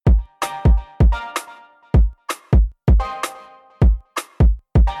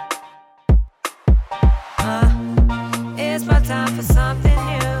ready for something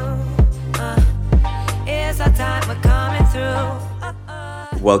new. It's our time, we're coming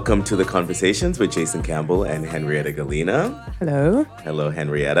through. Welcome to The Conversations with Jason Campbell and Henrietta Galina. Hello. Hello,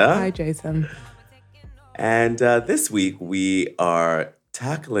 Henrietta. Hi, Jason. And this week we are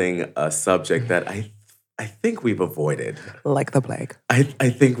tackling a subject that I think we've avoided. Like the plague. I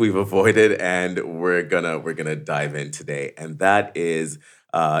think we've avoided, and we're gonna dive in today, and that is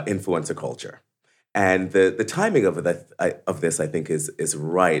influencer culture. And the timing of this, I think, is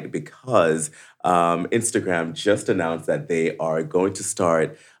right because Instagram just announced that they are going to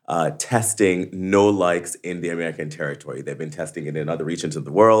start testing no likes in the American territory. They've been testing it in other regions of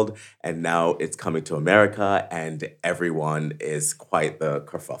the world, and now it's coming to America, and everyone is quite the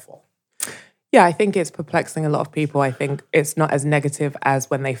kerfuffle. Yeah, I think it's perplexing a lot of people. I think it's not as negative as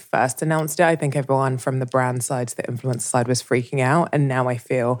when they first announced it. I think everyone from the brand side to the influencer side was freaking out, and now I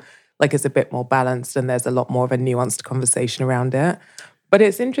feel like it's a bit more balanced and there's a lot more of a nuanced conversation around it. But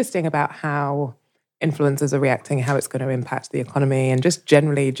it's interesting about how influencers are reacting, how it's going to impact the economy, and just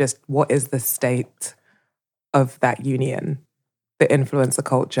generally just what is the state of that union. The influencer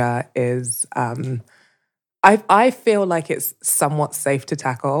culture is, I feel like it's somewhat safe to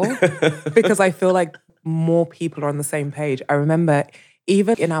tackle because I feel like more people are on the same page. I remember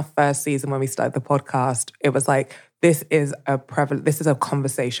even in our first season when we started the podcast, it was like, this is a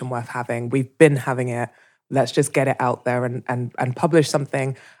conversation worth having. We've been having it. Let's just get it out there and publish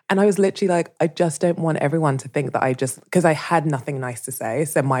something. And I was literally like, I just don't want everyone to think that because I had nothing nice to say.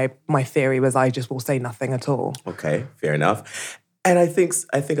 So my theory was I just will say nothing at all. Okay, fair enough. And I think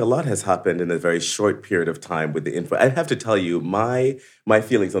a lot has happened in a very short period of time with the info. I have to tell you, my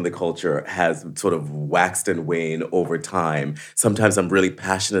feelings on the culture has sort of waxed and waned over time. Sometimes I'm really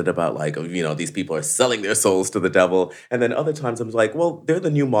passionate about these people are selling their souls to the devil, and then other times I'm like, well, they're the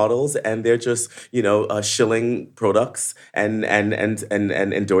new models, and they're just shilling products and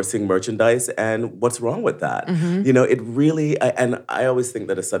endorsing merchandise, and what's wrong with that? Mm-hmm. It really. I always think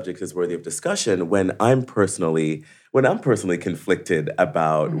that a subject is worthy of discussion when I'm personally conflicted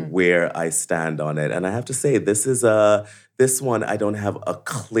about where I stand on it. And I have to say, this one, I don't have a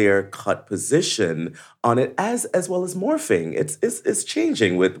clear-cut position on it, as well as morphing. It's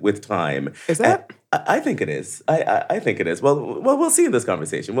changing with time. Is that? I think it is. I think it is. Well, we'll see in this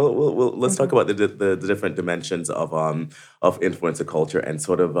conversation. Let's talk about the different dimensions of influencer culture and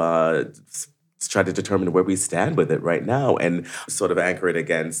sort of try to determine where we stand with it right now, and sort of anchor it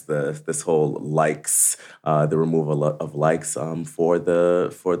against this whole likes, the removal of likes for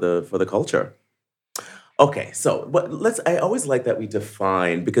the culture. Okay, so I always like that we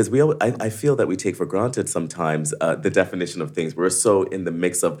define, because I feel that we take for granted sometimes the definition of things. We're so in the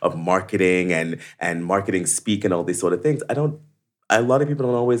mix of marketing and marketing speak and all these sort of things. A lot of people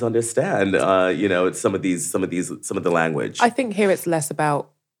don't always understand some of the language. I think here it's less about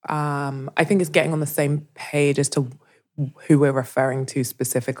I think it's getting on the same page as to who we're referring to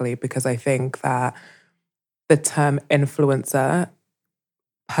specifically, because I think that the term influencer,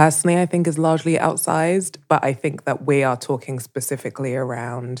 personally, I think is largely outsized, but I think that we are talking specifically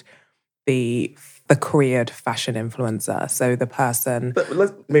around the careered fashion influencer. So the person... But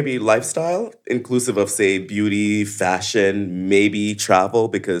let's maybe lifestyle, inclusive of, say, beauty, fashion, maybe travel,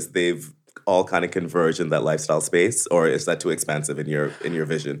 because they've all kind of converge in that lifestyle space, or is that too expansive in your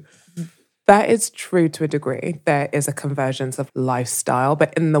vision? That is true to a degree. There is a convergence of lifestyle,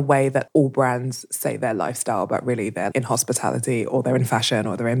 but in the way that all brands say they're lifestyle, but really they're in hospitality or they're in fashion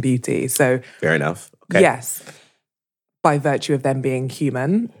or they're in beauty. So fair enough. Okay. Yes, by virtue of them being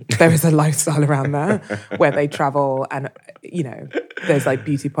human, there is a lifestyle around there where they travel and, there's like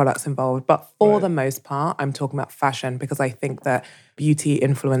beauty products involved. But for the most part, I'm talking about fashion, because I think that beauty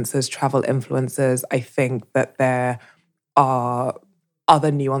influencers, travel influencers, I think that there are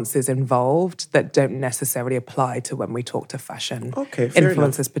other nuances involved that don't necessarily apply to when we talk to fashion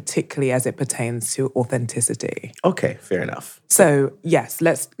influencers, enough. Particularly as it pertains to authenticity. Okay, fair enough. So yes,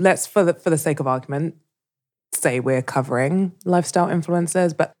 let's for the sake of argument, say we're covering lifestyle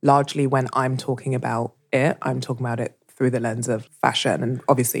influencers, but largely when I'm talking about it, I'm talking about it through the lens of fashion, and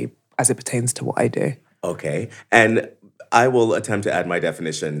obviously as it pertains to what I do. Okay, and I will attempt to add my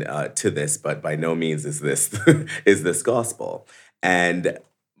definition to this, but by no means is this is this gospel. And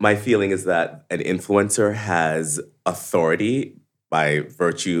my feeling is that an influencer has authority by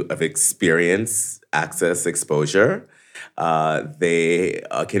virtue of experience, access, exposure. They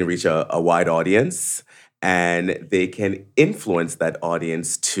can reach a wide audience, and they can influence that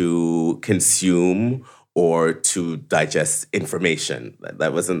audience to consume or to digest information.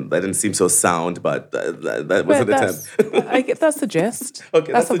 That didn't seem so sound, but that was an attempt. That's the gist.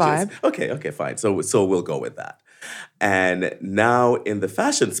 Okay, that's the gist. vibe. Okay, fine. So we'll go with that. And now in the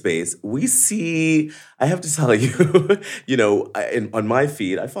fashion space, we see, I have to tell you, on my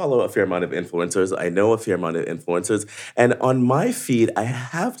feed, I follow a fair amount of influencers. I know a fair amount of influencers. And on my feed, I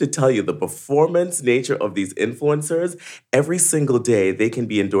have to tell you the performance nature of these influencers, every single day, they can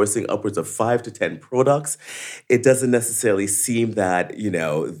be endorsing upwards of 5 to 10 products. It doesn't necessarily seem that,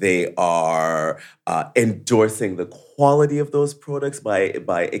 they are endorsing the quality of those products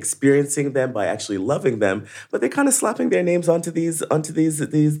by experiencing them, by actually loving them, but they're kind of slapping their names onto these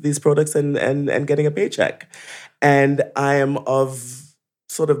products and getting a paycheck. And I am of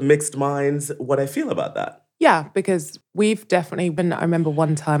sort of mixed minds what I feel about that. Yeah, because we've definitely been, I remember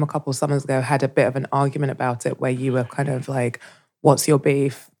one time a couple of summers ago, had a bit of an argument about it where you were kind of like, what's your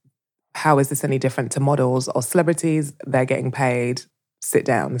beef? How is this any different to models or celebrities? They're getting paid. Sit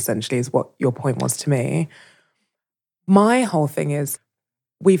down, essentially, is what your point was to me. My whole thing is,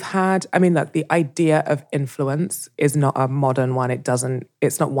 look, the idea of influence is not a modern one.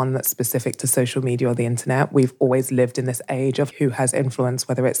 It's not one that's specific to social media or the internet. We've always lived in this age of who has influence,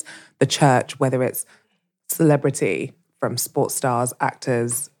 whether it's the church, whether it's celebrity, from sports stars,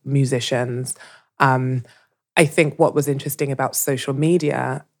 actors, musicians. I think what was interesting about social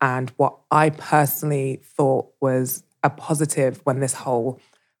media and what I personally thought was a positive when this whole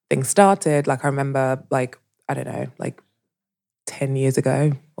thing started, I remember, 10 years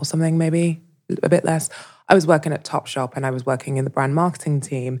ago or something, maybe a bit less, I was working at Topshop and I was working in the brand marketing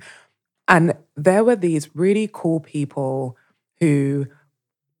team. And there were these really cool people who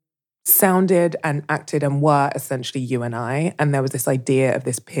sounded and acted and were essentially you and I. And there was this idea of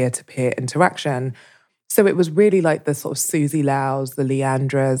this peer-to-peer interaction. So it was really like the sort of Susie Laus, the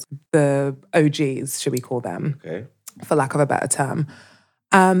Leandras, the OGs, should we call them, for lack of a better term.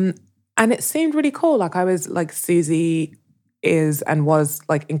 And it seemed really cool. I was like, Susie is and was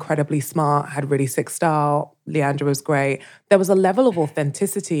incredibly smart, had really sick style. Leandra was great. There was a level of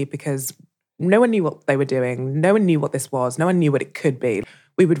authenticity because no one knew what they were doing. No one knew what this was. No one knew what it could be.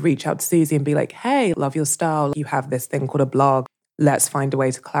 We would reach out to Susie and be like, hey, love your style. You have this thing called a blog. Let's find a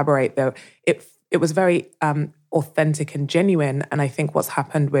way to collaborate. Though it was very authentic and genuine. And I think what's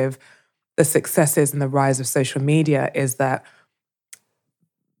happened with the successes and the rise of social media is that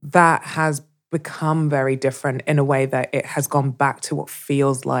has become very different in a way that it has gone back to what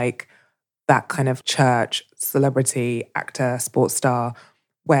feels like that kind of church, celebrity, actor, sports star,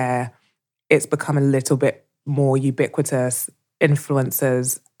 where it's become a little bit more ubiquitous.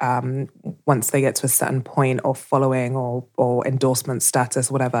 Influencers, once they get to a certain point of following or endorsement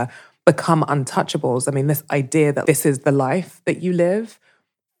status, whatever, become untouchables. I mean, this idea that this is the life that you live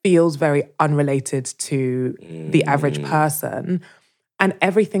feels very unrelated to the average person. And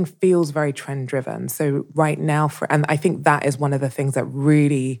everything feels very trend-driven. So right now, and I think that is one of the things that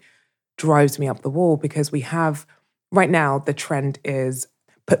really drives me up the wall, because we have, right now, the trend is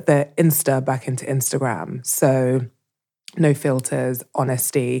put the Insta back into Instagram. So no filters,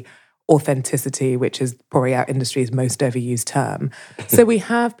 honesty, authenticity, which is probably our industry's most overused term. So we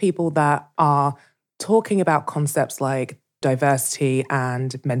have people that are talking about concepts like diversity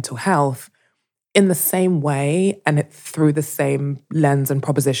and mental health in the same way and through the same lens and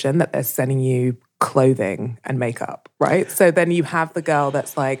proposition that they're sending you clothing and makeup, right? So then you have the girl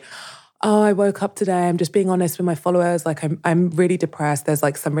that's like, oh, I woke up today, I'm just being honest with my followers, I'm really depressed. There's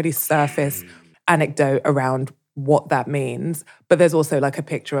some really surface anecdote around what that means. But there's also a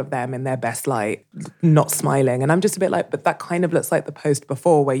picture of them in their best light, not smiling. And I'm just a bit but that kind of looks like the post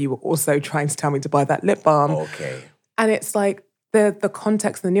before where you were also trying to tell me to buy that lip balm. Okay. And it's the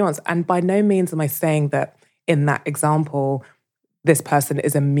context and the nuance. And by no means am I saying that in that example, this person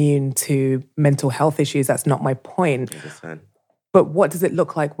is immune to mental health issues. That's not my point. But what does it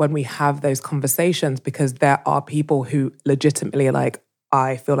look like when we have those conversations? Because there are people who legitimately are like,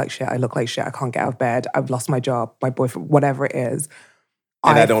 I feel like shit, I look like shit, I can't get out of bed, I've lost my job, my boyfriend, whatever it is.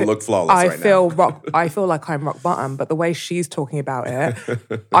 And I don't look flawless I feel like I'm rock bottom, but the way she's talking about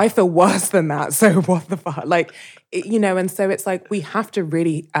it, I feel worse than that. So what the fuck? And so it's we have to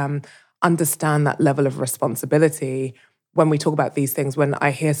really understand that level of responsibility when we talk about these things. When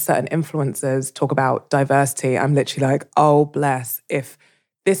I hear certain influencers talk about diversity, I'm literally like, oh, bless. If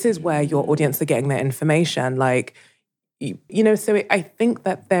this is where your audience are getting their information, so I think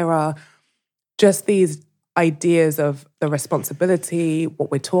that there are just these ideas of the responsibility, what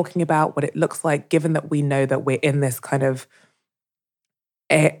we're talking about, what it looks like, given that we know that we're in this kind of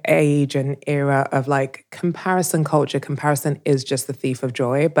age and era of comparison culture. Comparison is just the thief of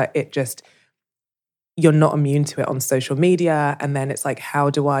joy, but you're not immune to it on social media. And then it's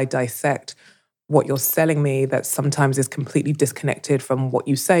how do I dissect what you're selling me that sometimes is completely disconnected from what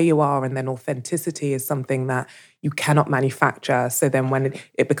you say you are. And then authenticity is something that you cannot manufacture. So then when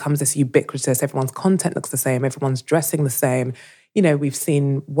it becomes this ubiquitous, everyone's content looks the same, everyone's dressing the same. You know, we've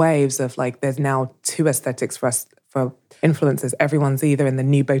seen waves of like, there's now two aesthetics for us, for influencers. Everyone's either in the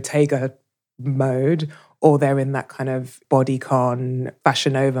new Bottega mode or they're in that kind of bodycon,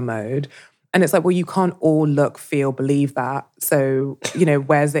 Fashion Nova mode. And it's like, well, you can't all look, feel, believe that. So, you know,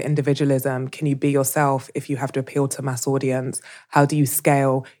 where's the individualism? Can you be yourself if you have to appeal to mass audience? How do you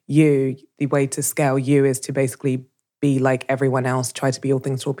scale you? The way to scale you is to basically be like everyone else, try to be all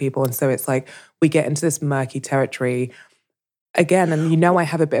things to all people. And so it's like we get into this murky territory again. And you know, I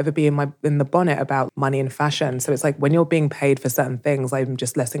have a bit of a bee in the bonnet about money and fashion. So it's like when you're being paid for certain things, I'm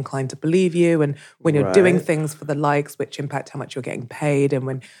just less inclined to believe you. And when you're doing things for the likes, which impact how much you're getting paid, and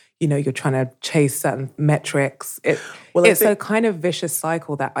when you know, you're trying to chase certain metrics. It's a kind of vicious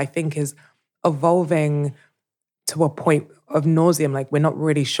cycle that I think is evolving to a point of nauseam. Like, we're not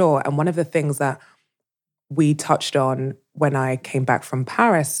really sure. And one of the things that we touched on when I came back from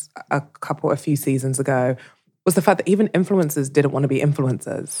Paris a few seasons ago was the fact that even influencers didn't want to be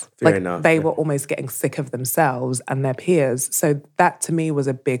influencers. Fair enough. They were almost getting sick of themselves and their peers. So that to me was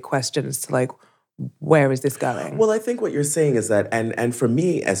a big question as to like, where is this going? Well, I think what you're saying is that, and for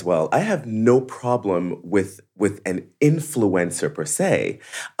me as well, I have no problem with an influencer per se,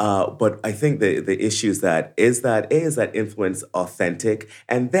 but I think the issue is that is that influence authentic,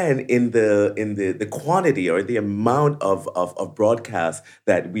 and then in the quantity or the amount of broadcast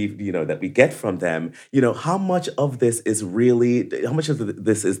that we get from them, you know, how much of this is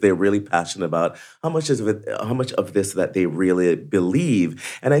they're really passionate about, how much of this that they really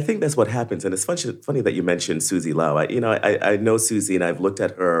believe, and I think that's what happens. And it's funny that you mentioned Susie Lau. I know Susie, and I've looked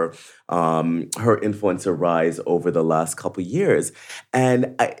at her influencer rise over the last couple years,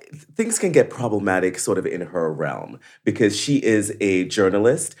 and things can get problematic sort of in her realm because she is a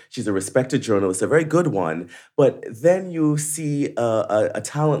journalist. She's a respected journalist, a very good one. But then you see a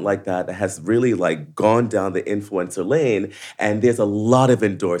talent like that has really like gone down the influencer lane, and there's a lot of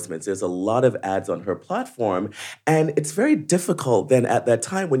endorsements. There's a lot of ads on her platform, and it's very difficult then at that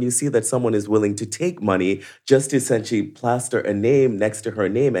time when you see that someone is willing to take money just to essentially plaster a name next to her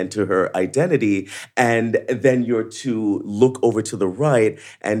name and to her identity, and then you're to look over to the right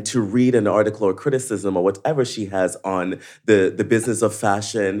and to read an article or criticism or whatever she has on the business of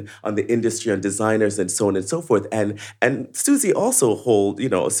fashion, on the industry, on designers, and so on and so forth. And Susie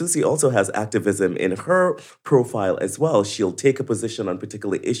also has activism in her profile as well. She'll take a position on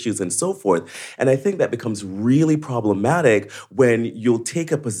particular issues and so forth. And I think that becomes really problematic when you'll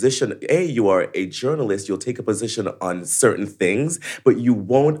take a position. You are a journalist, you'll take a position on certain things, but you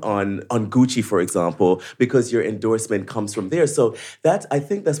won't on Gucci, for example, because your endorsement comes from there. So I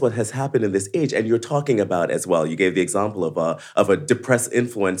think that's what has happened in this age. And you're talking about as well, you gave the example of a depressed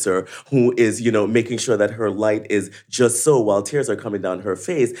influencer who is, making sure that her light is just so while tears are coming down her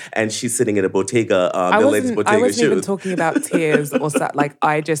face, and she's sitting in a Bottega, the latest Bottega shoes. I wasn't even talking about tears or that. Like,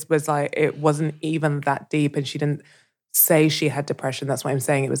 I just was like, it wasn't even that deep, and she didn't say she had depression. That's what I'm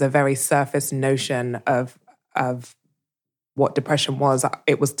saying. It was a very surface notion of what depression was.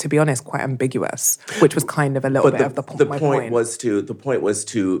 It was, to be honest, quite ambiguous, which was kind of a little bit of the point. The point was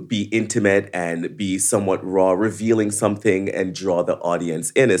to be intimate and be somewhat raw, revealing something and draw the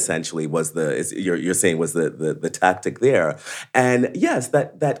audience in. Essentially, you're saying was the tactic there. And yes,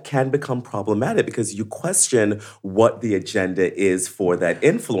 that can become problematic because you question what the agenda is for that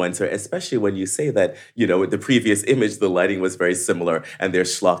influencer, especially when you say that with the previous image the lighting was very similar and they're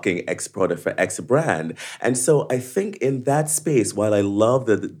schlocking X product for X brand. And so I think in that space, while I love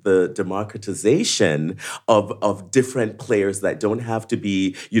the democratization of different players that don't have to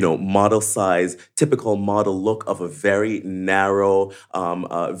be, model size, typical model look of a very narrow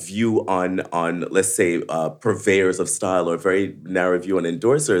view on let's say, purveyors of style, or a very narrow view on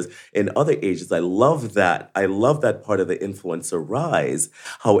endorsers in other ages. I love that. I love that part of the influencer rise.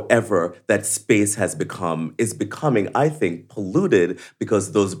 However, that space is becoming, I think, polluted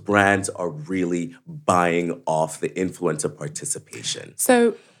because those brands are really buying off the influencer participation.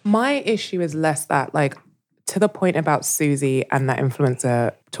 So my issue is less that, like, to the point about Susie and that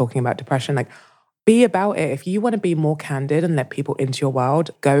influencer talking about depression, like, be about it. If you want to be more candid and let people into your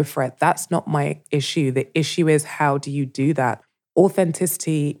world, go for it. That's not my issue. The issue is, how do you do that?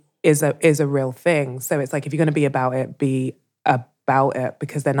 Authenticity is a real thing. So it's like, if you're going to be about it,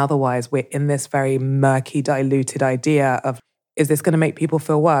 because then otherwise we're in this very murky, diluted idea of, is this going to make people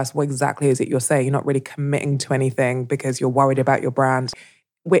feel worse? What exactly is it you're saying? You're not really committing to anything because you're worried about your brand.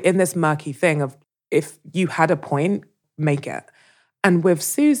 We're in this murky thing of, if you had a point, make it. And with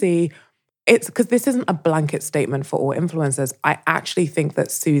Susie, it's because this isn't a blanket statement for all influencers. I actually think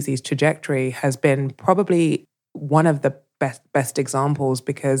that Susie's trajectory has been probably one of the best examples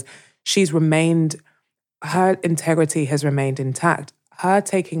because she's remained, her integrity has remained intact. Her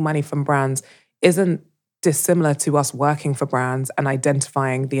taking money from brands isn't dissimilar to us working for brands and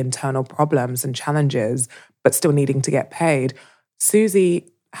identifying the internal problems and challenges, but still needing to get paid.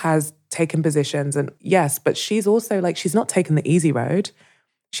 Susie has taken positions and yes, but she's also like, she's not taken the easy road.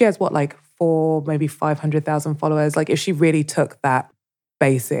 She has what, like 4, maybe 500,000 followers. Like if she really took that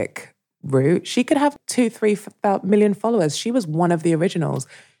basic route, she could have 2-3 million followers. She was one of the originals.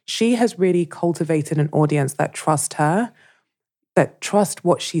 She has really cultivated an audience that trust her, that trust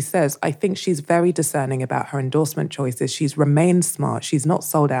what she says. I think she's very discerning about her endorsement choices. She's remained smart. She's not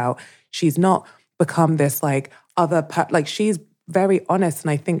sold out. She's not become this like like she's very honest.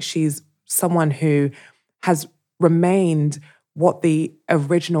 And I think she's someone who has remained what the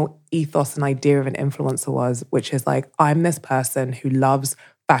original ethos and idea of an influencer was, which is like, I'm this person who loves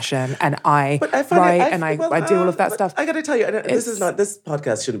fashion and I do all of that stuff. I got to tell you, this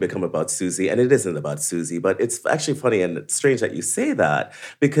podcast shouldn't become about Susie, and it isn't about Susie, but it's actually funny and strange that you say that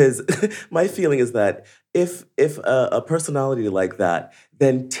because my feeling is that if a personality like that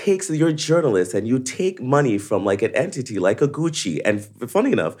then takes your journalist and you take money from like an entity like a Gucci, and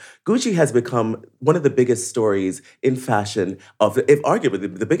funny enough, Gucci has become one of the biggest stories in fashion if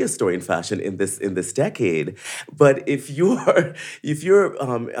arguably the biggest story in fashion in this decade. But if you're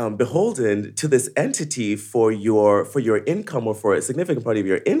beholden to this entity for your income or for a significant part of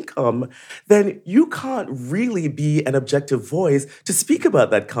your income, then you can't really be an objective voice to speak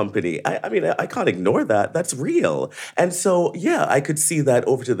about that company. I mean, I can't ignore that. That's real. And so, yeah, I could see that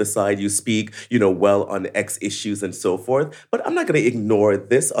over to the side. You speak, well on X issues and so forth. But I'm not going to ignore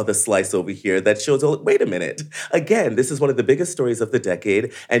this other slice over here that shows, oh, wait a minute. Again, this is one of the biggest stories of the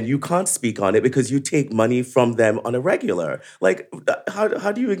decade, and you can't speak on it because you take money from them on a regular. Like,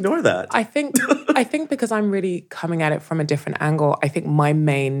 how do you ignore that? I think because I'm really coming at it from a different angle. I think my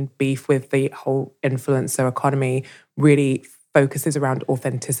main beef with the whole influencer economy really focuses around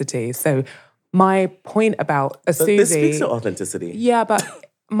authenticity. So my point about Susie... This speaks to authenticity. Yeah, but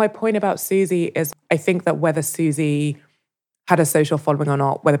my point about Susie is I think that whether Susie had a social following or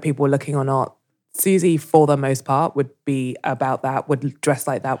not, whether people were looking or not, Susie, for the most part, would be about that, would dress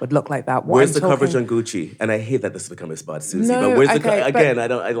like that, would look like that. Where's the coverage on Gucci? And I hate that this has become a spot, Susie. No, but where's okay,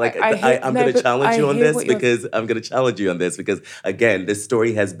 I'm going to challenge you on this because I'm going to challenge you on this because again, this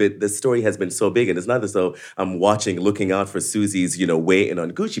story has been so big, and it's not as though I'm looking out for Susie's weigh in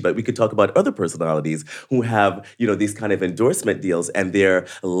on Gucci, but we could talk about other personalities who have these kind of endorsement deals, and their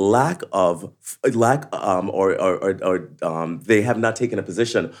lack they have not taken a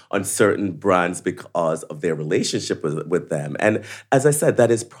position on certain brands because of their relationship with them. And as I said,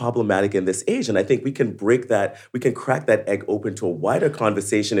 that is problematic in this age. And I think we can crack that egg open to a wider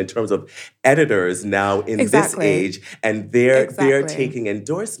conversation in terms of editors now in this age, and they're taking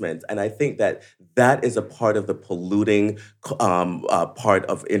endorsements. And I think that is a part of the polluting part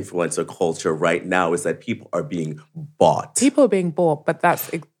of influencer culture right now, is that people are being bought. People are being bought, but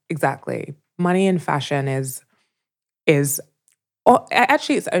that's exactly. Money in fashion is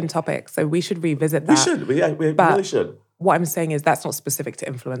actually its own topic, so we should revisit that. We should. We really should. What I'm saying is that's not specific to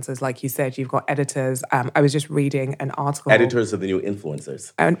influencers. Like you said, you've got editors. I was just reading an article. Editors are the new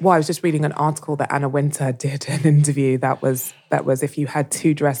influencers. I was just reading an article that Anna Wintour did an interview that was if you had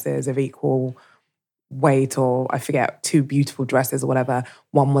 2 dresses of equal weight, or I forget, 2 beautiful dresses or whatever,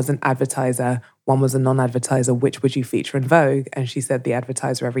 one was an advertiser, one was a non-advertiser, which would you feature in Vogue? And she said the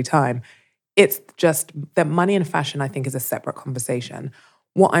advertiser every time. It's just that money in fashion, I think, is a separate conversation.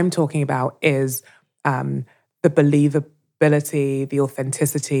 What I'm talking about is the believability, the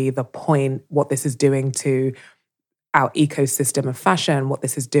authenticity, the point, what this is doing to our ecosystem of fashion, what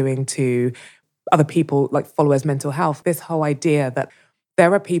this is doing to other people, like followers' mental health. This whole idea that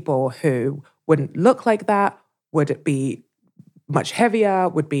there are people who wouldn't look like that, would be much heavier,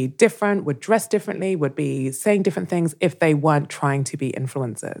 would be different, would dress differently, would be saying different things if they weren't trying to be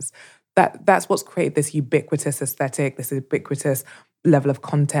influencers. That's what's created this ubiquitous aesthetic, this ubiquitous level of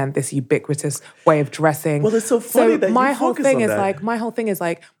content, this ubiquitous way of dressing. Well, it's so funny that my you whole focus thing on is that. my whole thing is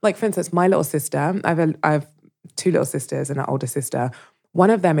like for instance, my little sister, I have 2 little sisters and an older sister. One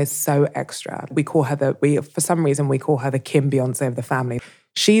of them is so extra. We call her for some reason we call her the Kim Beyonce of the family.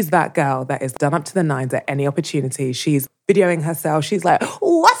 She's that girl that is done up to the nines at any opportunity. She's videoing herself. She's like,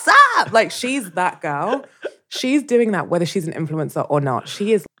 what's up? Like, she's that girl. She's doing that whether she's an influencer or not.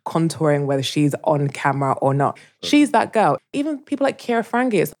 She is contouring whether she's on camera or not. She's that girl. Even people like Kira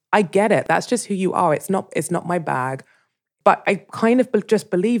Frangi, I get it. That's just who you are. It's not my bag. But I kind of just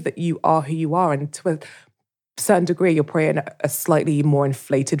believe that you are who you are. And to a certain degree, you're probably in a slightly more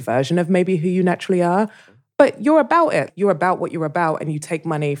inflated version of maybe who you naturally are. But you're about it. You're about what you're about. And you take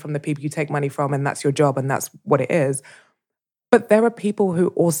money from the people you take money from. And that's your job. And that's what it is. But there are people who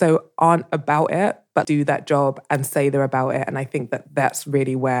also aren't about it, but do that job and say they're about it. And I think that that's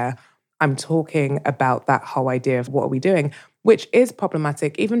really where I'm talking about that whole idea of what are we doing, which is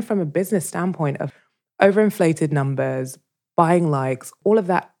problematic, even from a business standpoint of overinflated numbers, buying likes, all of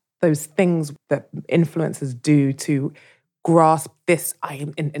that, those things that influencers do to grasp this, I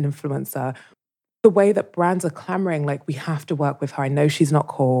am an influencer. The way that brands are clamoring, like, we have to work with her. I know she's not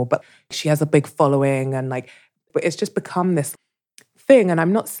cool, but she has a big following. And like, but it's just become this thing. And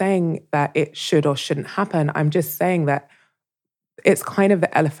I'm not saying that it should or shouldn't happen. I'm just saying that it's kind of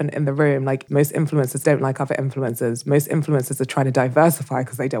the elephant in the room. Like, most influencers don't like other influencers. Most influencers are trying to diversify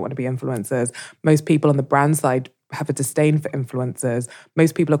because they don't want to be influencers. Most people on the brand side have a disdain for influencers.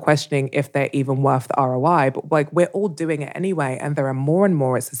 Most people are questioning if they're even worth the ROI. But like, we're all doing it anyway. And there are more and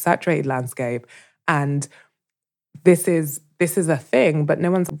more. It's a saturated landscape. And this is a thing, but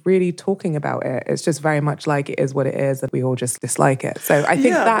no one's really talking about it. It's just very much like it is what it is, and we all just dislike it. So I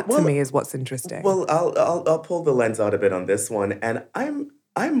think to me is what's interesting. Well, I'll pull the lens out a bit on this one, and I'm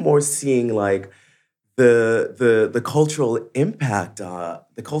more seeing like the cultural impact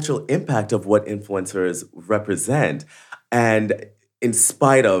of what influencers represent, and in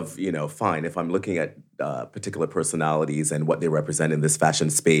spite of, fine, if I'm looking at particular personalities and what they represent in this fashion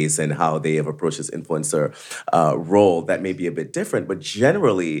space and how they have approached this influencer role, that may be a bit different. But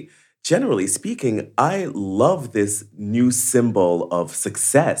generally speaking, I love this new symbol of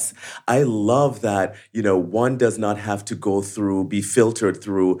success. I love that, one does not have to be filtered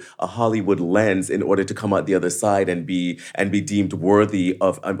through a Hollywood lens in order to come out the other side and be deemed worthy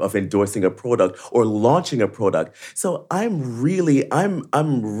of endorsing a product or launching a product. So I'm really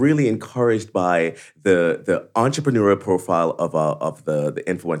encouraged by the entrepreneurial profile of the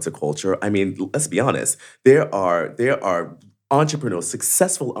influencer culture. I mean, let's be honest, there are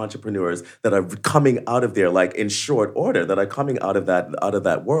successful entrepreneurs that are coming out of there, like in short order, that are coming out of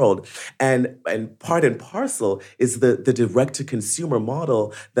that world. And part and parcel is the direct-to-consumer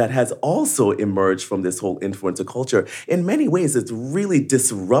model that has also emerged from this whole influencer culture. In many ways, it's really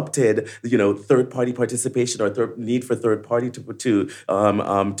disrupted, third-party participation or need for third-party to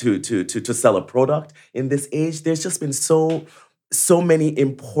sell a product in this age. There's just been so many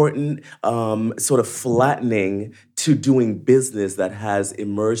important sort of flattening to doing business that has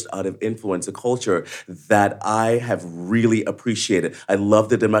emerged out of influencer culture that I have really appreciated. I love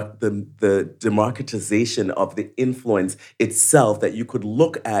the democratization of the influence itself, that you could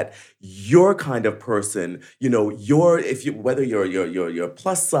look at your kind of person, whether you're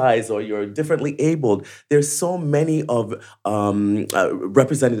plus size or you're differently abled. There's so many of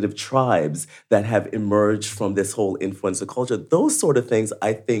representative tribes that have emerged from this whole influencer culture. Those sort of things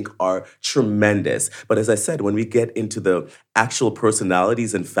I think are tremendous. But as I said, when we get into the actual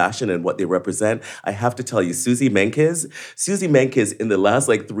personalities in fashion and what they represent, I have to tell you, Suzy Menkes in the last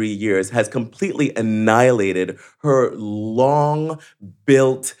 3 years has completely annihilated her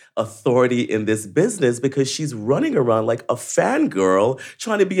long-built authority in this business, because she's running around like a fangirl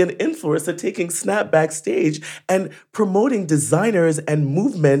trying to be an influencer, taking snap backstage and promoting designers and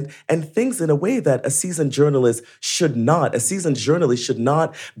movement and things in a way that a seasoned journalist should not. A seasoned journalist should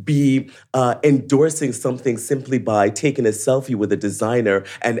not be endorsing something simply by taking a selfie with a designer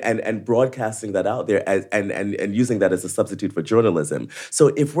and broadcasting that out there and using that as a substitute for journalism. So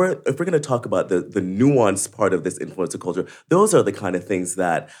if we're going to talk about the nuanced part of this influencer culture, those are the kind of things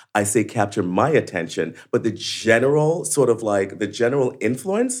that I say capture my attention. But the general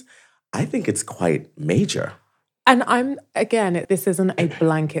influence, I think it's quite major. And this isn't a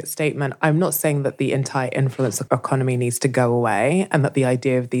blanket statement. I'm not saying that the entire influencer economy needs to go away and that the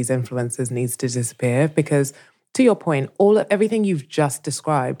idea of these influencers needs to disappear, because to your point, everything you've just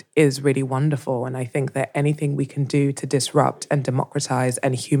described is really wonderful. And I think that anything we can do to disrupt and democratize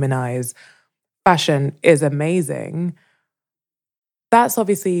and humanize fashion is amazing. That's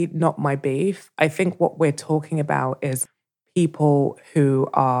obviously not my beef. I think what we're talking about is people who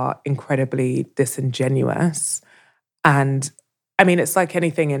are incredibly disingenuous. And I mean, it's like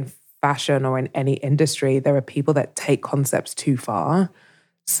anything in fashion or in any industry, there are people that take concepts too far.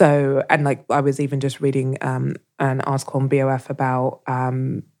 So, and I was even just reading an article on BOF about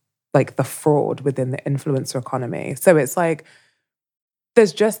the fraud within the influencer economy. So it's like,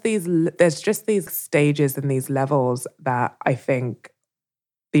 there's just these stages and these levels that I think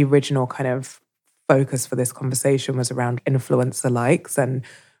the original kind of focus for this conversation was around influencer likes and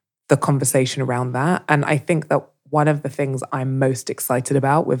the conversation around that. And I think that one of the things I'm most excited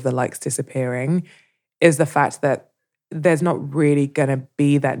about with the likes disappearing is the fact that there's not really going to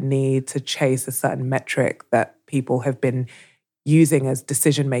be that need to chase a certain metric that people have been using as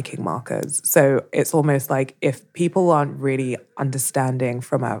decision-making markers. So it's almost like if people aren't really understanding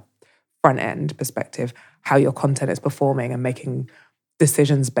from a front-end perspective how your content is performing and making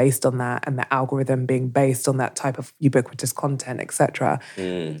decisions based on that and the algorithm being based on that type of ubiquitous content, etc.,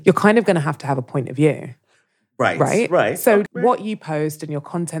 you're kind of going to have a point of view. Right. So what you post and your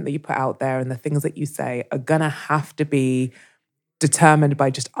content that you put out there and the things that you say are going to have to be determined by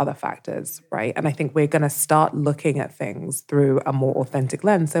just other factors, right? And I think we're going to start looking at things through a more authentic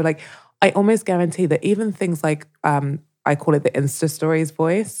lens. So like, I almost guarantee that even things like, I call it the Insta Stories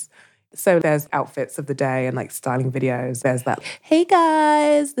voice. So there's outfits of the day and like styling videos. There's that, hey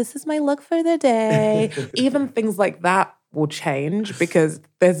guys, this is my look for the day. Even things like that will change because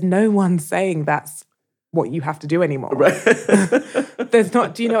there's no one saying that's what you have to do anymore. Right. There's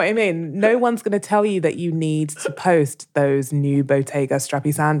not, do you know what I mean? No one's going to tell you that you need to post those new Bottega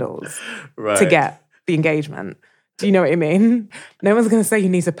strappy sandals to get the engagement. Do you know what I mean? No one's going to say you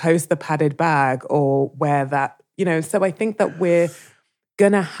need to post the padded bag or wear that, you know. So I think that we're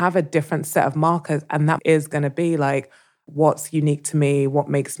going to have a different set of markers, and that is going to be like, what's unique to me, what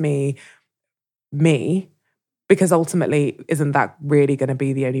makes me me, because ultimately, isn't that really going to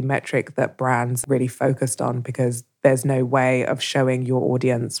be the only metric that brands really focused on? Because there's no way of showing your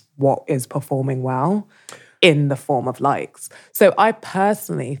audience what is performing well in the form of likes. So I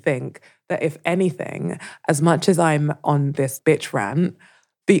personally think that if anything, as much as I'm on this bitch rant,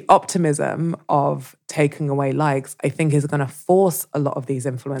 the optimism of taking away likes, I think, is going to force a lot of these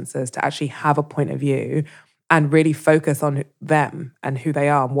influencers to actually have a point of view and really focus on them and who they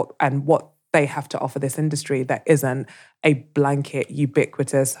are and what they have to offer this industry that isn't a blanket,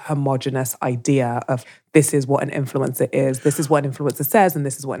 ubiquitous, homogenous idea of this is what an influencer is, this is what an influencer says, and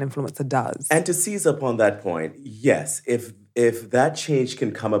this is what an influencer does. And to seize upon that point, yes, if that change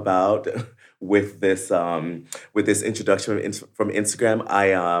can come about with this introduction from Instagram,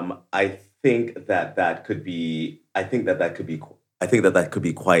 I think that could be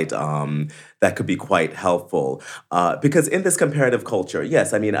quite helpful because in this comparative culture,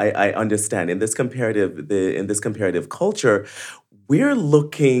 yes, I mean I understand in this comparative culture, we're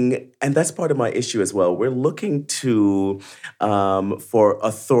looking, and that's part of my issue as well. We're looking to for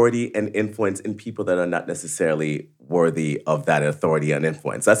authority and influence in people that are not necessarily worthy of that authority and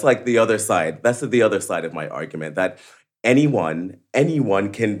influence. That's like the other side. That's the other side of my argument that anyone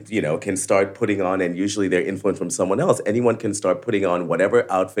can start putting on, and usually they're influenced from someone else. Anyone can start putting on whatever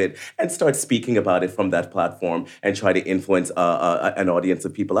outfit and start speaking about it from that platform and try to influence an audience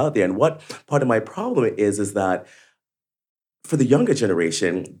of people out there. And what part of my problem is that for the younger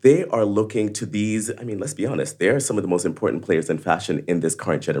generation, they are looking to these, I mean, let's be honest, they're some of the most important players in fashion in this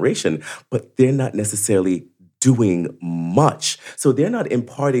current generation, but they're not necessarily doing much. So they're not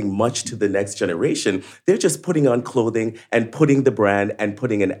imparting much to the next generation. They're just putting on clothing and putting the brand and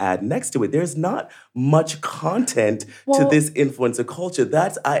putting an ad next to it. There's not much content to this influencer culture.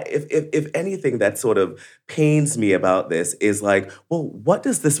 That's, if anything, that sort of pains me about this is like, well, what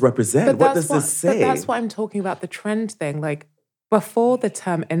does this represent? What does this say? But that's what I'm talking about, the trend thing. Like, before the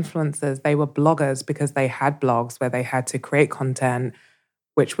term influencers, they were bloggers because they had blogs where they had to create content,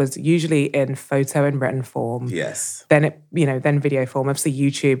 which was usually in photo and written form. Yes. Then then video form. Obviously,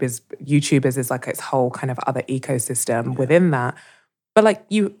 YouTubers is like its whole kind of other ecosystem within that. But like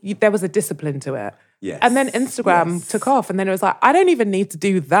there was a discipline to it. Yes. And then Instagram took off, and then it was like, I don't even need to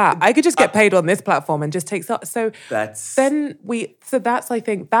do that. I could just get paid on this platform and just take so. That's I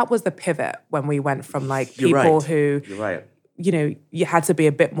think that was the pivot when we went from like people who. You're right. You had to be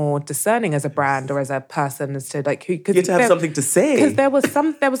a bit more discerning as a brand or as a person as to like who. You had to have something to say because there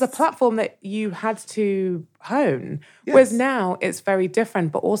was a platform that you had to hone. Yes. Whereas now it's very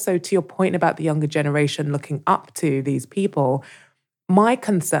different. But also to your point about the younger generation looking up to these people, my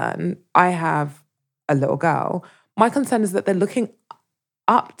concern. I have a little girl. My concern is that they're looking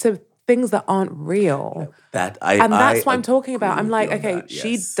up to things that aren't real. That's what I'm talking about. I'm like, okay,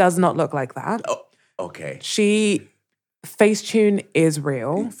 she does not look like that. Oh, okay. Facetune is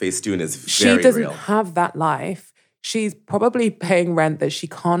real. Facetune is very real. She doesn't have that life. She's probably paying rent that she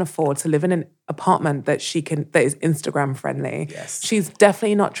can't afford to live in an apartment that is Instagram friendly. Yes. She's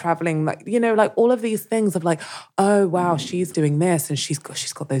definitely not traveling like all of these things of like, oh wow, she's doing this and she's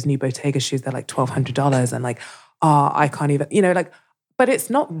got those new Bottega shoes, they're like $1,200 and like, I can't even, but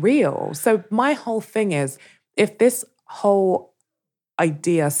it's not real. So my whole thing is if this whole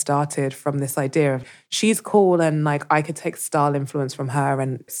idea started from this idea of she's cool and like I could take style influence from her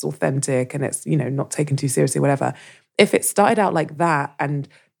and it's authentic and it's, not taken too seriously, whatever. If it started out like that and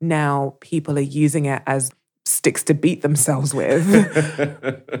now people are using it as sticks to beat themselves with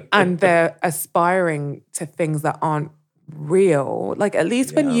and they're aspiring to things that aren't real, like at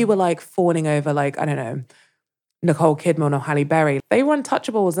least when you were like fawning over like, I don't know, Nicole Kidman or Halle Berry, they were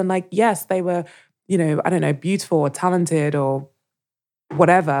untouchables and like, yes, they were, I don't know, beautiful or talented or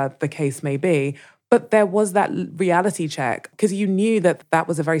whatever the case may be. But there was that reality check because you knew that that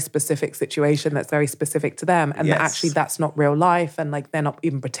was a very specific situation that's very specific to them and that actually that's not real life and like they're not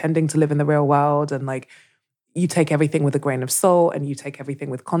even pretending to live in the real world and like you take everything with a grain of salt and you take everything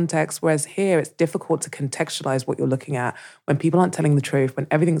with context. Whereas here it's difficult to contextualize what you're looking at when people aren't telling the truth, when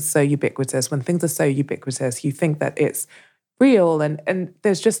everything's so ubiquitous, when things are so ubiquitous, you think that it's real and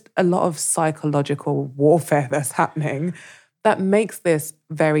there's just a lot of psychological warfare that's happening that makes this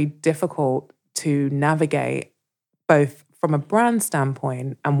very difficult to navigate, both from a brand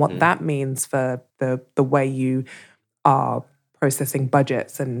standpoint and what that means for the way you are processing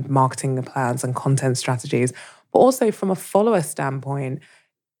budgets and marketing plans and content strategies, but also from a follower standpoint,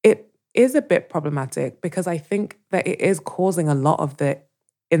 it is a bit problematic because I think that it is causing a lot of the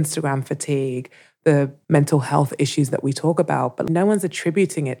Instagram fatigue, the mental health issues that we talk about, but no one's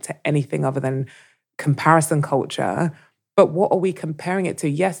attributing it to anything other than comparison culture. But what are we comparing it to?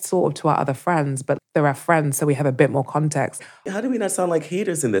 Yes, sort of to our other friends, but they're our friends, so we have a bit more context. How do we not sound like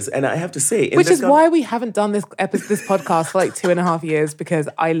haters in this? And I have to say... Which is why we haven't done this podcast for like 2.5 years, because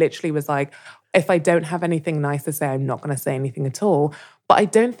I literally was like, if I don't have anything nice to say, I'm not going to say anything at all. But I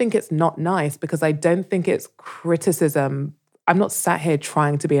don't think it's not nice because I don't think it's criticism. I'm not sat here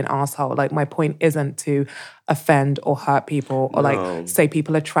trying to be an asshole. Like, my point isn't to offend or hurt people or like say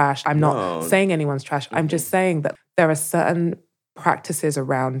people are trash. I'm not saying anyone's trash. I'm just saying that there are certain practices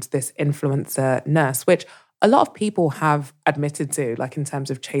around this influencer-ness, which a lot of people have admitted to, like in terms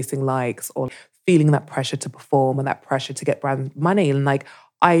of chasing likes or feeling that pressure to perform and that pressure to get brand money. And like,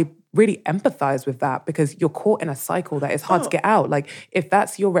 I really empathize with that because you're caught in a cycle that is hard to get out. Like, if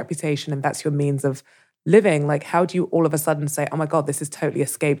that's your reputation and that's your means of living, like, how do you all of a sudden say, oh my God, this has totally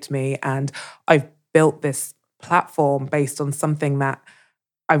escaped me and I've built this platform based on something that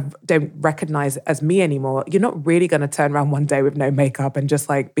I don't recognize as me anymore? You're not really going to turn around one day with no makeup and just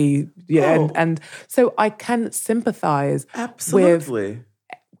like be, and so I can sympathize with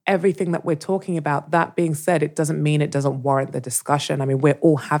everything that we're talking about. That being said, it doesn't mean it doesn't warrant the discussion. I mean, we're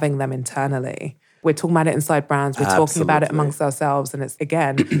all having them internally. We're talking about it inside brands. We're talking about it amongst ourselves. And it's,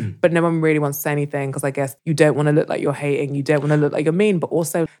 again, but no one really wants to say anything because I guess you don't want to look like you're hating. You don't want to look like you're mean. But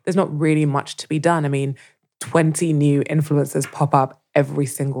also, there's not really much to be done. I mean, 20 new influencers pop up every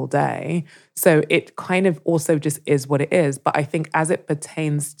single day. So it kind of also just is what it is. But I think as it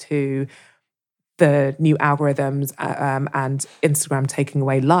pertains to the new algorithms and Instagram taking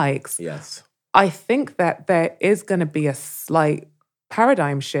away likes, I think that there is going to be a slight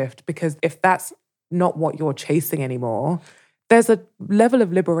paradigm shift because if that's not what you're chasing anymore, there's a level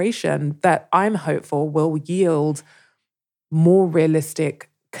of liberation that I'm hopeful will yield more realistic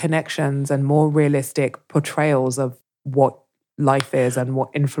connections and more realistic portrayals of what life is and what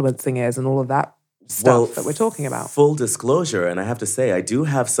influencing is and all of that stuff that we're talking about. Full disclosure, and I have to say, I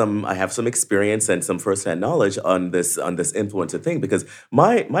have some experience and some firsthand knowledge on this influencer thing because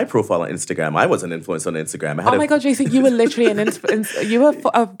my profile on Instagram, I was an influencer on Instagram. Oh my God, Jason, you were literally you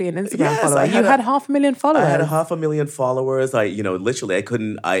were being an Instagram follower. You had 500,000 followers. I had 500,000 followers. Literally,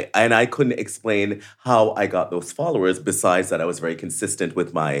 I couldn't explain how I got those followers. Besides that, I was very consistent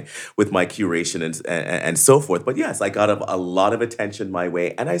with my curation and so forth. But yes, I got a lot of attention my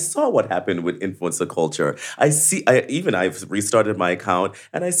way, and I saw what happened with influencer culture. I've restarted my account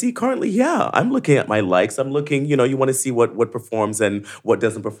and I see currently, I'm looking at my likes. I'm looking, you want to see what performs and what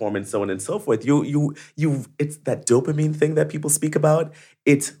doesn't perform and so on and so forth. It's that dopamine thing that people speak about.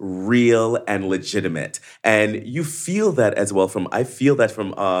 It's real and legitimate. And you feel that as well I feel that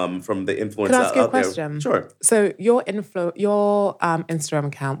from the influencer. Can I ask you a question? Sure. So your Instagram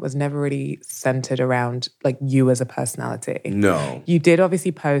account was never really centered around like you as a personality. No. You did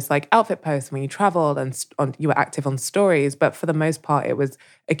obviously post like outfit posts when you traveled and you were active on stories, but for the most part, it was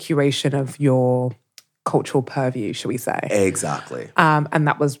a curation of your cultural purview, shall we say. Exactly. And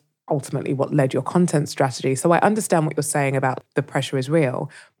that was ultimately what led your content strategy. So I understand what you're saying about the pressure is real,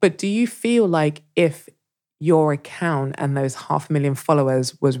 but do you feel like if your account and those 500,000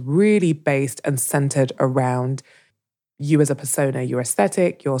 followers was really based and centered around you as a persona, your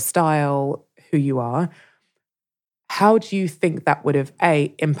aesthetic, your style, who you are, how do you think that would have,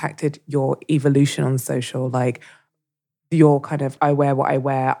 A, impacted your evolution on social? Like, you're kind of, I wear what I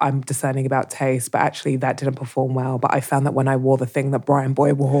wear, I'm discerning about taste, but actually that didn't perform well. But I found that when I wore the thing that Brian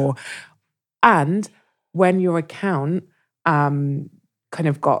Boy wore, and when your account kind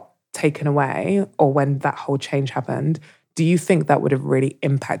of got taken away, or when that whole change happened, do you think that would have really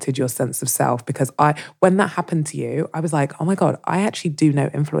impacted your sense of self? Because when that happened to you, I was like, oh my God, I actually do know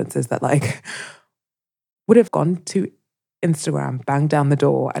influencers that like would have gone to Instagram, banged down the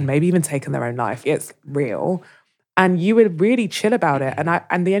door, and maybe even taken their own life. It's real. And you were really chill about it.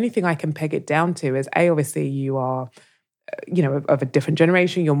 And the only thing I can peg it down to is obviously you are, of a different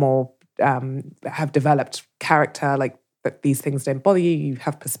generation. You're more have developed character, like that these things don't bother you. You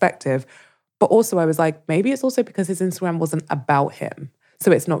have perspective. But also I was like, maybe it's also because his Instagram wasn't about him.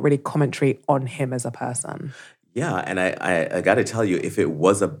 So it's not really commentary on him as a person. Yeah, and I got to tell you, if it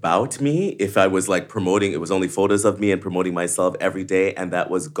was about me, if I was like promoting, it was only photos of me and promoting myself every day, and that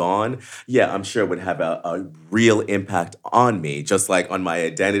was gone, yeah, I'm sure it would have a real impact on me, just like on my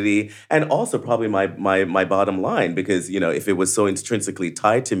identity, and also probably my bottom line, because, if it was so intrinsically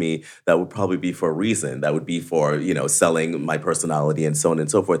tied to me, that would probably be for a reason. That would be for, selling my personality and so on and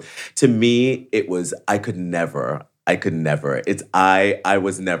so forth. To me, it was, I could never. I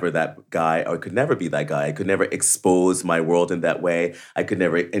was never that guy, or could never be that guy. I could never expose my world in that way. I could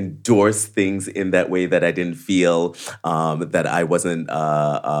never endorse things in that way that I didn't feel, that I wasn't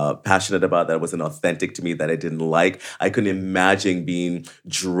passionate about, that wasn't authentic to me, that I didn't like. I couldn't imagine being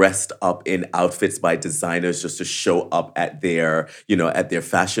dressed up in outfits by designers just to show up at their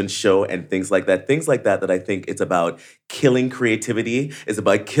fashion show and things like that. Things like that I think it's about killing creativity, is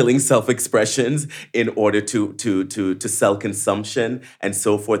about killing self-expressions in order to sell consumption and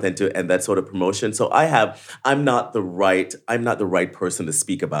so forth, and that sort of promotion. So I'm not the right person to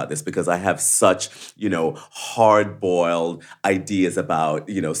speak about this, because I have such, hard-boiled ideas about,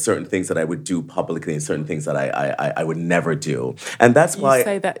 certain things that I would do publicly and certain things that I would never do. And that's why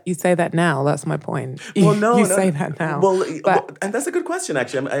you say that now. That's my point. Well, no, you say that now. Well, and that's a good question,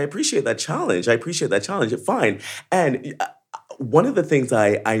 actually. I appreciate that challenge. Fine. And one of the things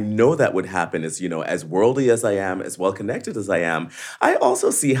I know that would happen is, as worldly as I am, as well connected as I am, I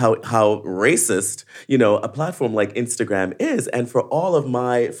also see how racist, a platform like Instagram is. And for all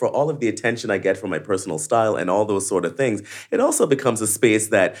of the attention I get from my personal style and all those sort of things, it also becomes a space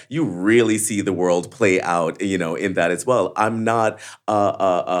that you really see the world play out, in that as well. I'm not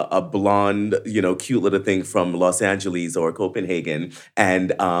a blonde, cute little thing from Los Angeles or Copenhagen,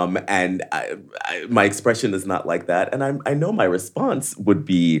 and my expression is not like that. And I know my response would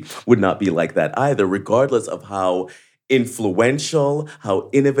not be like that either, regardless of how influential, how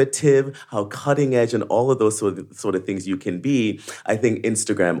innovative, how cutting edge, and all of those sort of things you can be. I think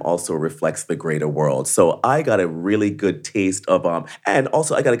Instagram also reflects the greater world. So I got a really good taste of, and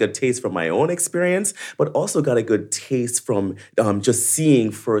also I got a good taste from my own experience, but also got a good taste from just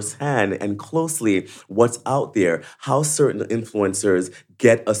seeing firsthand and closely what's out there, how certain influencers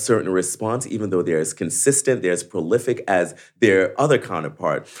get a certain response, even though they're as consistent, they're as prolific as their other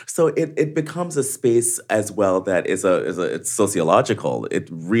counterpart. So it becomes a space as well that it's sociological. It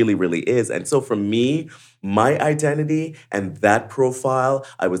really, really is. And so for me, my identity and that profile,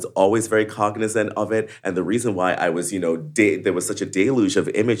 I was always very cognizant of it. And the reason why I was, there was such a deluge of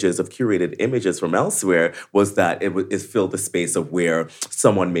images, of curated images from elsewhere, was that it filled the space of where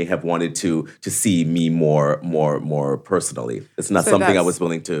someone may have wanted to see me more personally. It's not something I was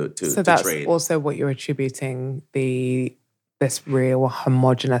willing to trade. So that's also what you're attributing this real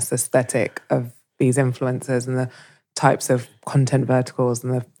homogenous aesthetic of these influencers and the types of content verticals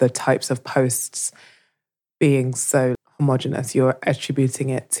and the types of posts being so homogenous. You're attributing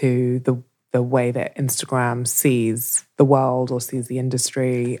it to the way that Instagram sees the world or sees the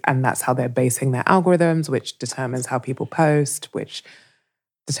industry, and that's how they're basing their algorithms, which determines how people post, which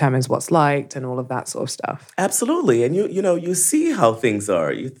determines what's liked and all of that sort of stuff. Absolutely. And you see how things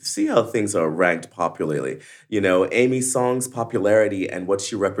are. You see how things are ranked popularly. Amy Song's popularity and what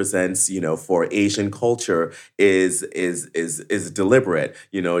she represents, for Asian culture is deliberate.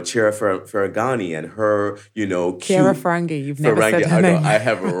 Chiara Ferragni and her, Chiara Ferragni, you've never said her name. I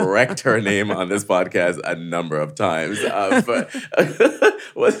have wrecked her name on this podcast a number of times. But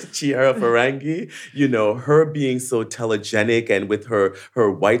was Chiara Ferragni, her being so telegenic and with her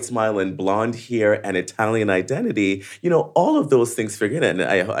white smile and blonde hair and Italian identity, all of those things figured in.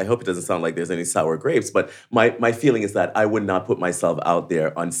 And I hope it doesn't sound like there's any sour grapes, but my feeling is that I would not put myself out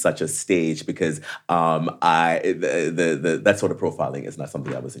there on such a stage, because that sort of profiling is not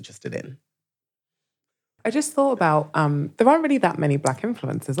something I was interested in. I just thought about, there aren't really that many Black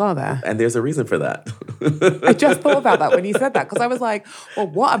influencers, are there? And there's a reason for that. I just thought about that when you said that, because I was like, well,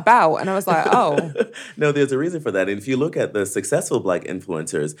 what about? And I was like, oh. No, there's a reason for that. And if you look at the successful Black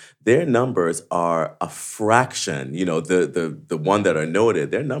influencers, their numbers are a fraction. You know, the one that are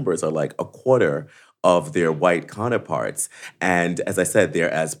noted, their numbers are like a quarter of their white counterparts. And as I said,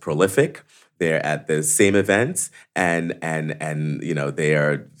 they're as prolific. They're at the same events, and you know,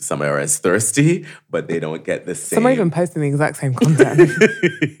 some are as thirsty, but they don't get the same. Some are even posting the exact same content.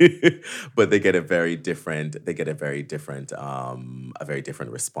 But they get a very different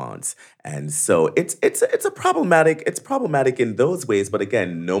response. And so it's problematic in those ways, but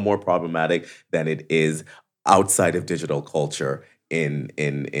again, no more problematic than it is outside of digital culture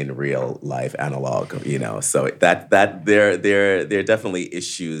in real life analog, you know. So that there are definitely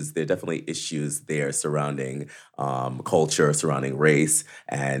issues. There are definitely issues there surrounding culture, surrounding race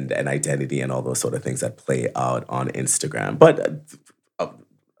and identity, and all those sort of things that play out on Instagram. But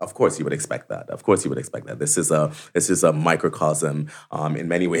of course, you would expect that. Of course, you would expect that. This is a microcosm. In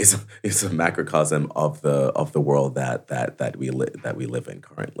many ways, it's a macrocosm of the world that we live in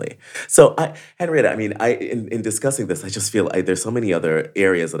currently. So, Henrietta, I mean, in discussing this, I just feel there's so many other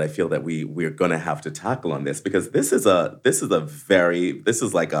areas that I feel that we're going to have to tackle on this, because this is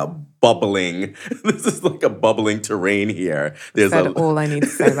like a bubbling terrain here. There's all I need to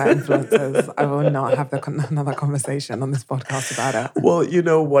say about influencers. I will not have another conversation on this podcast about it. Well, you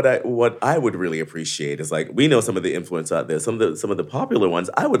know, what I would really appreciate is, like, we know some of the influencers out there, some of the popular ones.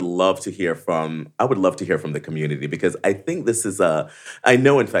 I would love to hear from the community, because I think I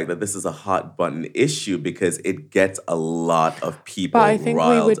know in fact that this is a hot button issue, because it gets a lot of people but I think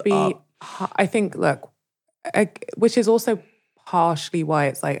riled we would be, up. I think, look, which is also partially why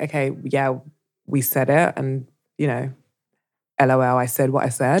it's like, okay, yeah, we said it, and, you know, LOL, I said what I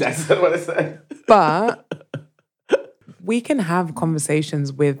said. I said what I said. But we can have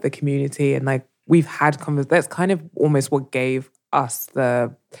conversations with the community, and like we've had that's kind of almost what gave us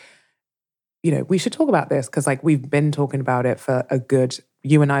you know, we should talk about this, because like we've been talking about it for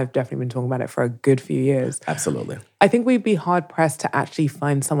you and I have definitely been talking about it for a good few years. Absolutely. I think we'd be hard pressed to actually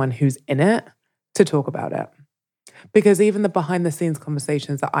find someone who's in it to talk about it. Because even the behind the scenes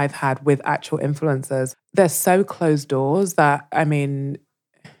conversations that I've had with actual influencers, they're so closed doors that, I mean,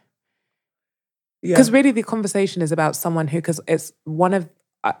 because really the conversation is about someone who, because it's one of,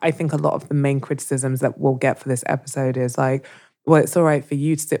 I think a lot of the main criticisms that we'll get for this episode is like, well, it's all right for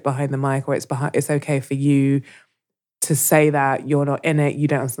you to sit behind the mic, or it's okay for you to say that you're not in it, you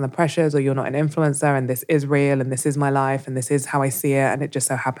don't understand the pressures, or you're not an influencer, and this is real, and this is my life, and this is how I see it, and it just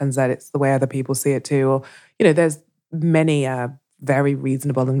so happens that it's the way other people see it too. Or, you know, there's many very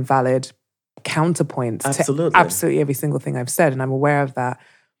reasonable and valid counterpoints to absolutely every single thing I've said, and I'm aware of that.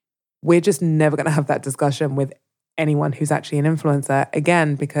 We're just never going to have that discussion with anyone who's actually an influencer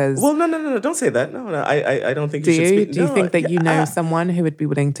again, because... Well, no, don't say that. No, I don't think you should speak. Do you think that you know someone who would be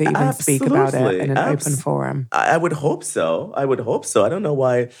willing to even speak about it in an open forum? I would hope so. I don't know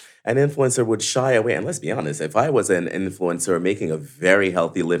why an influencer would shy away. And let's be honest, if I was an influencer making a very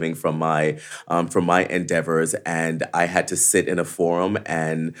healthy living from my endeavors, and I had to sit in a forum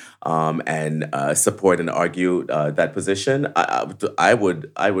and support and argue that position, I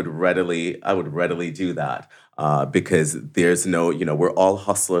would readily do that. Because there's no, you know, we're all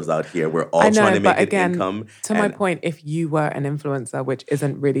hustlers out here. We're all trying to make an income. To my point, if you were an influencer, which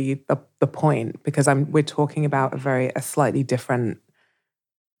isn't really the point, because we're talking about a slightly different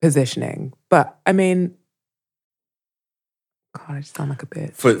positioning. But I mean, God, I just sound like a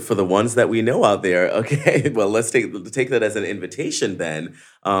bitch. For the ones that we know out there, okay. Well, let's take that as an invitation then,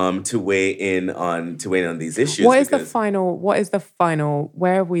 to weigh in on these issues. What is the final?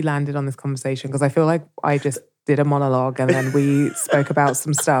 Where have we landed on this conversation? Because I feel like I just did a monologue and then we spoke about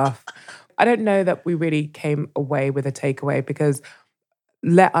some stuff. I don't know that we really came away with a takeaway, because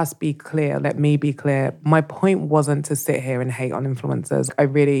let me be clear. My point wasn't to sit here and hate on influencers.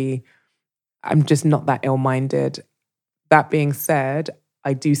 I'm just not that ill-minded. That being said,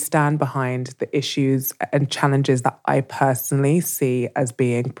 I do stand behind the issues and challenges that I personally see as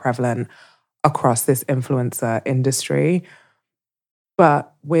being prevalent across this influencer industry.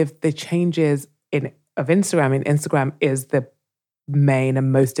 But with the changes of Instagram, and Instagram is the main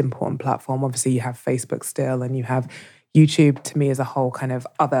and most important platform. Obviously, you have Facebook still, and you have YouTube, to me, as a whole kind of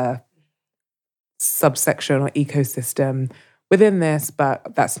other subsection or ecosystem within this,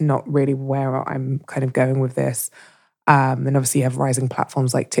 but that's not really where I'm kind of going with this. And obviously you have rising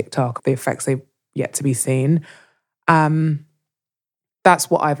platforms like TikTok, the effects they've yet to be seen. That's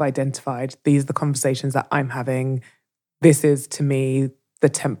what I've identified. These are the conversations that I'm having. This is, to me, the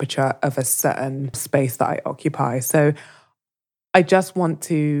temperature of a certain space that I occupy. So I just want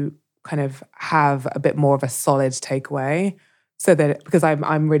to kind of have a bit more of a solid takeaway, so that, because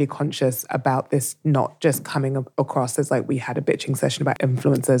I'm really conscious about this not just coming across as like we had a bitching session about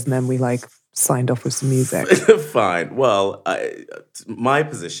influencers and then we like signed off with some music. Fine. Well, my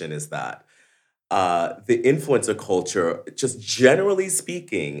position is that the influencer culture, just generally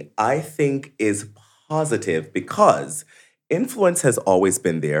speaking, I think is positive because influence has always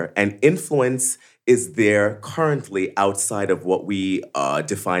been there, and influence is there currently outside of what we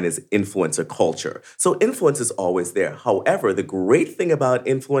define as influencer culture. So influence is always there. However, the great thing about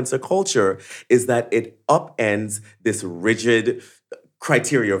influencer culture is that it upends this rigid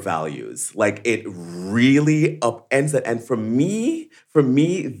criteria values. Like it really upends it. And for me,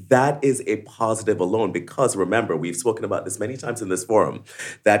 that is a positive alone, because remember, we've spoken about this many times in this forum,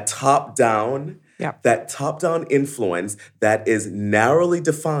 that top-down influence that is narrowly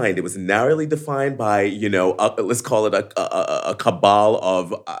defined. It was narrowly defined by, let's call it a cabal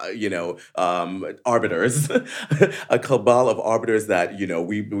of, arbiters, a cabal of arbiters that,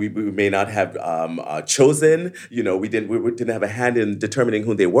 we may not have chosen. We didn't have a hand in determining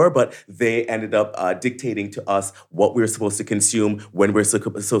who they were, but they ended up dictating to us what we're supposed to consume, when we're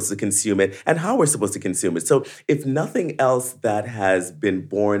supposed to consume it, and how we're supposed to consume it. So if nothing else that has been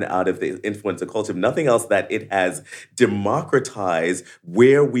born out of the influencer culture, if nothing else that it has democratized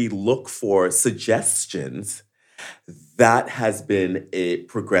where we look for suggestions, that has been a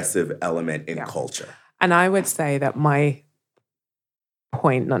progressive element in culture. And I would say that my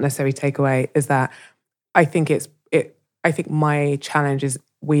point, not necessarily takeaway, is that I think I think my challenge is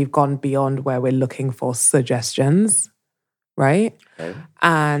we've gone beyond where we're looking for suggestions, right? Okay.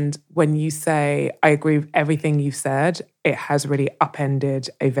 And when you say, I agree with everything you said, it has really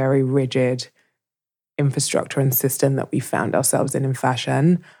upended a very rigid infrastructure and system that we found ourselves in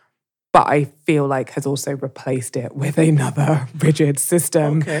fashion. But I feel like has also replaced it with another rigid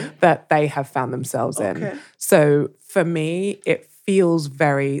system that they have found themselves in. So for me, it feels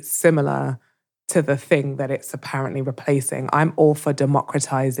very similar to the thing that it's apparently replacing. I'm all for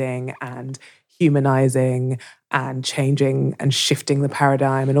democratizing and humanizing and changing and shifting the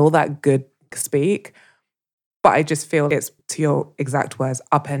paradigm and all that good speak. But I just feel it's, to your exact words,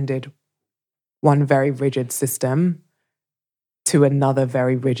 upended one very rigid system to another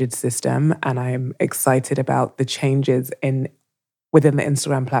very rigid system. And I'm excited about the changes within the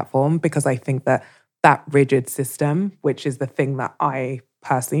Instagram platform, because I think that rigid system, which is the thing that I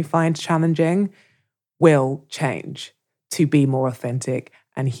personally find challenging, will change to be more authentic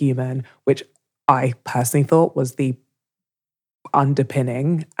and human, which I personally thought was the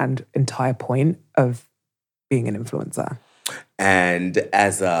underpinning and entire point of being an influencer. And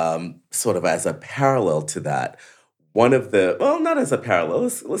as sort of as a parallel to that, one of the, well, not as a parallel,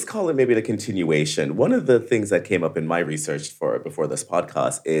 let's call it maybe the continuation. One of the things that came up in my research before this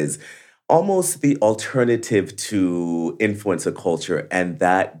podcast is almost the alternative to influencer culture, and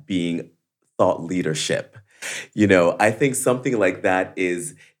that being thought leadership. I think something like that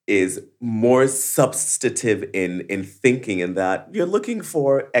is more substantive in thinking, in that you're looking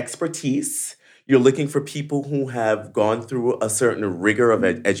for expertise. You're looking for people who have gone through a certain rigor of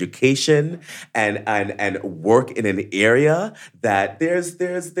education and work in an area that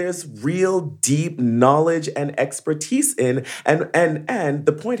there's real deep knowledge and expertise in. And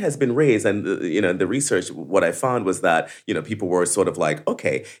the point has been raised, and the research, what I found was that people were sort of like,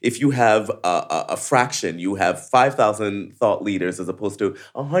 okay, if you have a fraction, you have 5,000 thought leaders as opposed to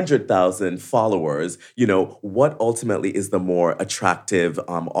 100,000 followers. What ultimately is the more attractive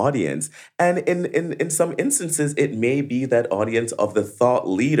audience? And in some instances, it may be that audience of the thought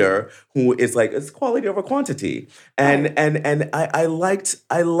leader who is like, it's quality over quantity. And I liked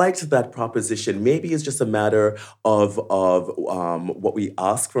that proposition. Maybe it's just a matter of what we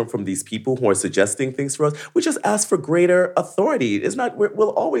ask from these people who are suggesting things for us. We just ask for greater authority. It's not, we'll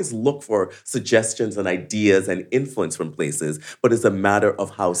always look for suggestions and ideas and influence from places, but it's a matter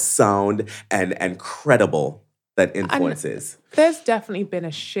of how sound and credible that influence is. There's definitely been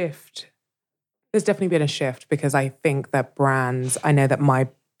a shift. Because I think that brands, I know that my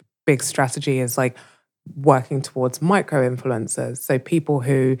big strategy is like working towards micro influencers. So people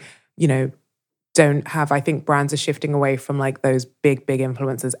who, don't have, I think brands are shifting away from like those big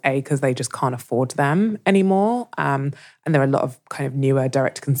influencers, because they just can't afford them anymore. And there are a lot of kind of newer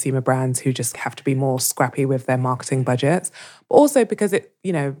direct to consumer brands who just have to be more scrappy with their marketing budgets. But also because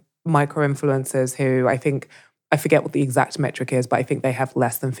micro influencers who I think I forget what the exact metric is, but I think they have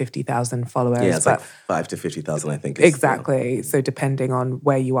less than 50,000 followers. Yeah, it's like but 5 to 50,000, I think. exactly. So depending on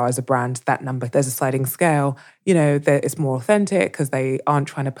where you are as a brand, that number, there's a sliding scale. You know, that it's more authentic because they aren't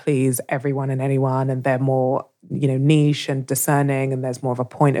trying to please everyone and anyone, and they're more, you know, niche and discerning, and there's more of a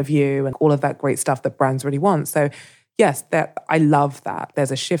point of view and all of that great stuff that brands really want. So yes, that I love that.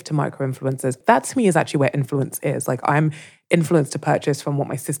 There's a shift to micro-influencers. That to me is actually where influence is. Like I'm influenced to purchase from what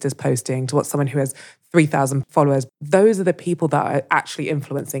my sister's posting to what someone who has 3,000 followers. Those are the people that are actually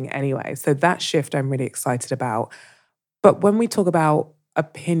influencing anyway. So that shift I'm really excited about. But when we talk about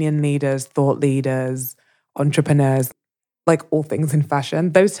opinion leaders, thought leaders, entrepreneurs, like all things in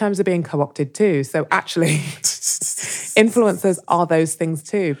fashion, those terms are being co-opted too. So actually, influencers are those things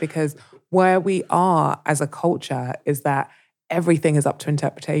too, because where we are as a culture is that everything is up to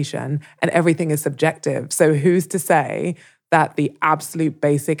interpretation and everything is subjective. So who's to say that the absolute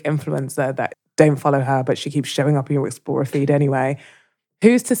basic influencer that don't follow her, but she keeps showing up in your Explorer feed anyway,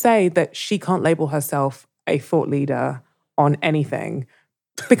 who's to say that she can't label herself a thought leader on anything?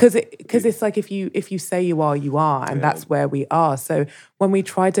 Because it's like if you say you are, and that's where we are. So when we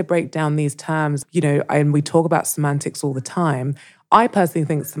try to break down these terms, you know, and we talk about semantics all the time, I personally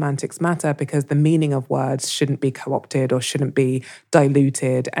think semantics matter because the meaning of words shouldn't be co-opted or shouldn't be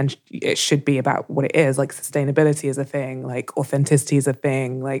diluted, and it should be about what it is. Like sustainability is a thing, like authenticity is a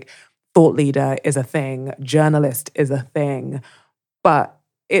thing, like thought leader is a thing, journalist is a thing. But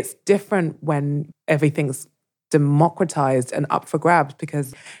it's different when everything's democratized and up for grabs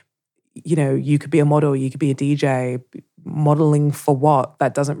because, you know, you could be a model, you could be a DJ. Modeling for what?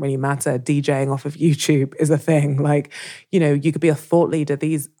 That doesn't really matter. DJing off of YouTube is a thing. Like, you know, you could be a thought leader.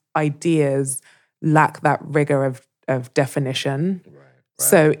 These ideas lack that rigor of definition. Right.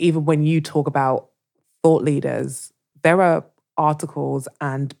 So even when you talk about thought leaders, there are articles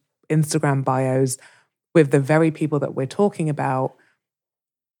and Instagram bios with the very people that we're talking about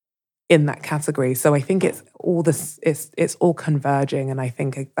in that category. So I think it's all this, it's all converging. And I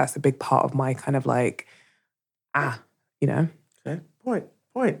think that's a big part of my kind of like, you know. Okay,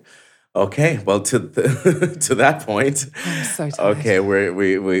 point. Okay, well, to that point, I'm so tired. Okay,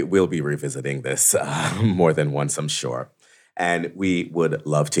 we'll be revisiting this more than once, I'm sure, and we would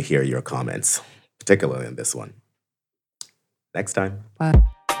love to hear your comments, particularly in this one. Next time. Bye.